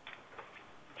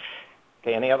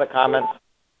 Okay, any other comments?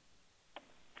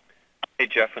 Hey,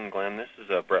 Geoff and Glenn. This is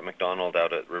Brett McDonald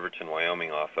out at Riverton,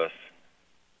 Wyoming office.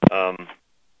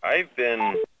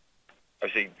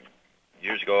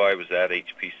 Years ago I was at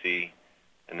HPC,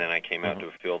 and then I came out to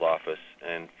a field office.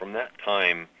 And from that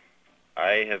time,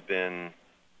 I have been,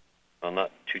 well,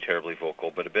 not too terribly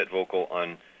vocal, but a bit vocal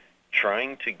on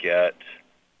trying to get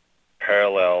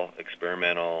parallel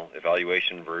experimental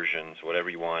evaluation versions, whatever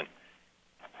you want,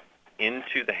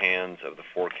 into the hands of the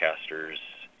forecasters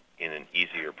in an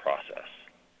easier process.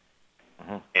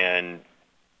 And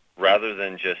rather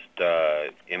than just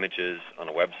images on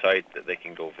a website that they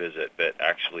can go visit, but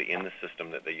actually in the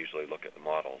system that they usually look at the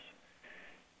models.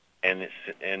 And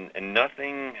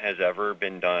nothing has ever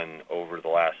been done over the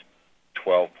last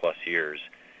 12 plus years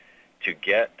to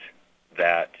get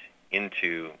that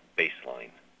into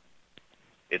baseline.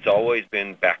 It's always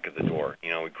been back of the door.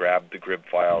 We grab the GRIB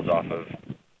files off of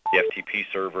the FTP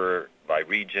server by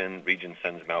region. Region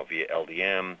sends them out via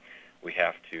LDM. We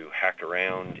have to hack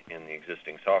around in the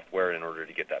existing software in order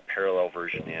to get that parallel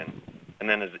version in. And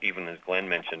then, even as Glenn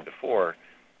mentioned before,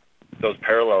 those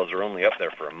parallels are only up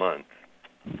there for a month,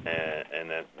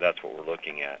 and that's what we're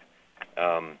looking at.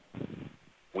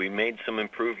 We made some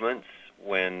improvements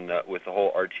with the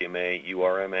whole RTMA,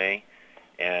 URMA,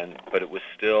 but it was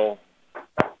still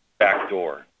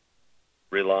backdoor,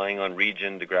 relying on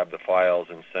region to grab the files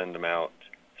and send them out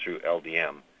through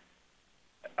LDM.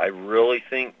 I really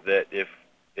think that if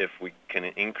we can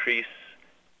increase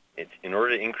it, in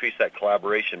order to increase that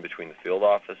collaboration between the field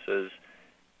offices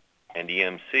and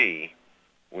EMC,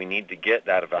 we need to get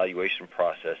that evaluation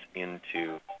process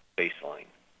into baseline,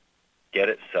 get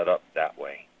it set up that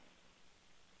way.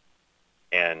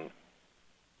 And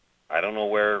I don't know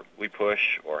where we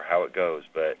push or how it goes,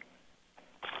 but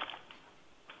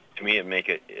to me, it'll make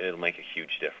a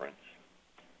huge difference.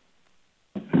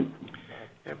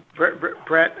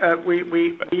 Brett,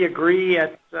 we agree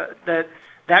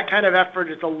that kind of effort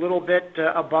is a little bit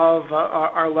above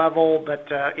our level, but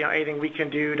anything we can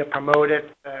do to promote it,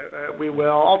 we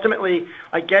will. Ultimately,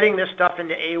 getting this stuff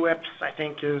into AWIPS, I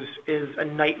think, is a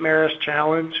nightmarish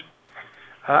challenge,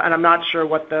 and I'm not sure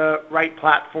what the right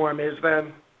platform is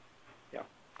then. Yeah,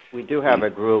 we do have a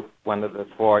group. One of the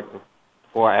four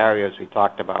areas we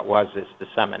talked about was this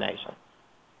dissemination,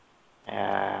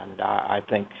 and I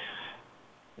think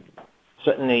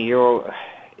certainly your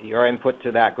input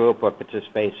to that group or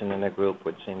participation in the group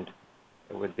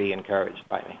would be encouraged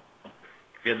by me.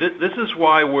 Yeah, this is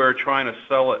why we're trying to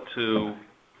sell it to,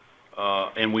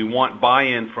 and we want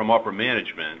buy-in from upper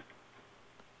management,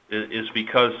 is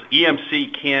because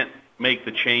EMC can't make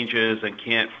the changes and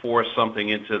can't force something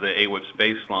into the AWIPS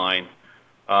baseline.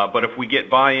 But if we get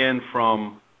buy-in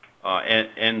from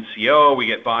NCO, we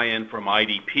get buy-in from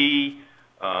IDP,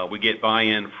 we get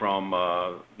buy-in from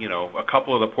a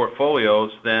couple of the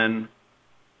portfolios, then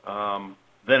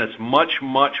it's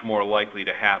much more likely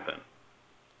to happen.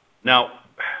 Now,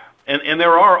 and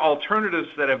there are alternatives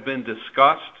that have been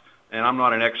discussed, and I'm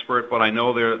not an expert, but I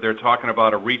know they're talking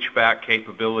about a reach-back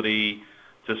capability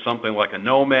to something like a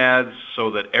NOMADS,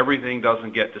 so that everything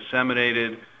doesn't get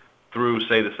disseminated through,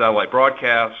 say, the satellite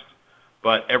broadcast,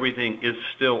 but everything is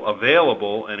still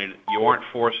available, and you aren't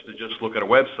forced to just look at a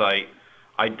website.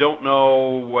 I don't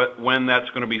know when that's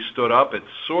going to be stood up. It's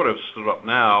sort of stood up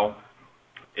now.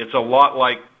 It's a lot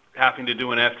like having to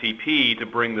do an FTP to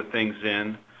bring the things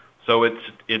in. So it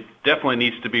definitely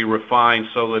needs to be refined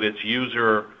so that it's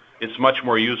user it's much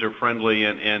more user-friendly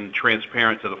and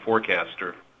transparent to the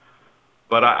forecaster.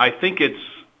 But I think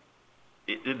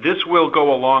this will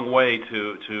go a long way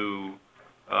to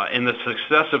and the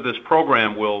success of this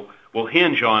program will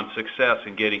hinge on success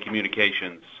in getting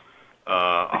communications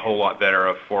a whole lot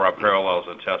better for our parallels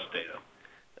and test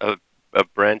data.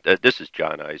 Brent, this is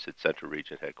John Ice at Central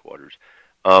Region Headquarters.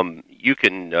 You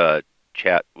can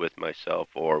chat with myself,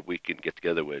 or we can get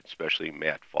together with especially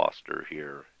Matt Foster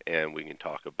here, and we can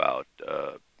talk about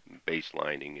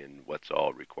baselining and what's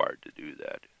all required to do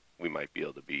that. We might be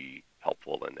able to be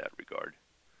helpful in that regard.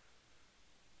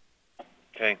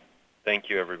 Okay. Thank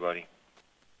you, everybody.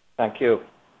 Thank you.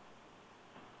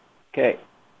 Okay.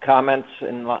 Comments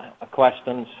and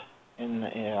questions in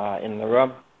the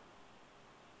room?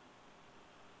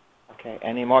 Okay.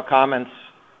 Any more comments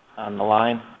on the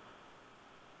line?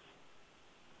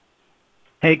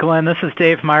 Hey, Glenn, this is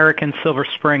Dave Myrick in Silver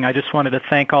Spring. I just wanted to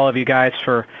thank all of you guys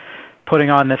for putting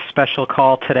on this special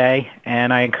call today,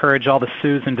 and I encourage all the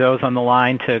Sues and Does on the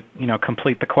line to,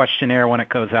 complete the questionnaire when it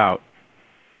goes out.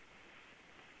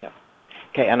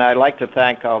 Okay, and I'd like to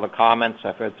thank all the comments.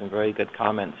 I've heard some very good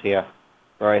comments here,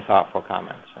 very thoughtful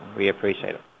comments, and we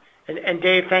appreciate it. And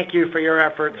Dave, thank you for your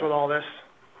efforts with all this.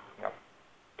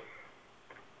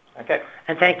 Okay.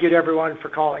 And thank you to everyone for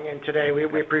calling in today.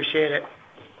 We appreciate it.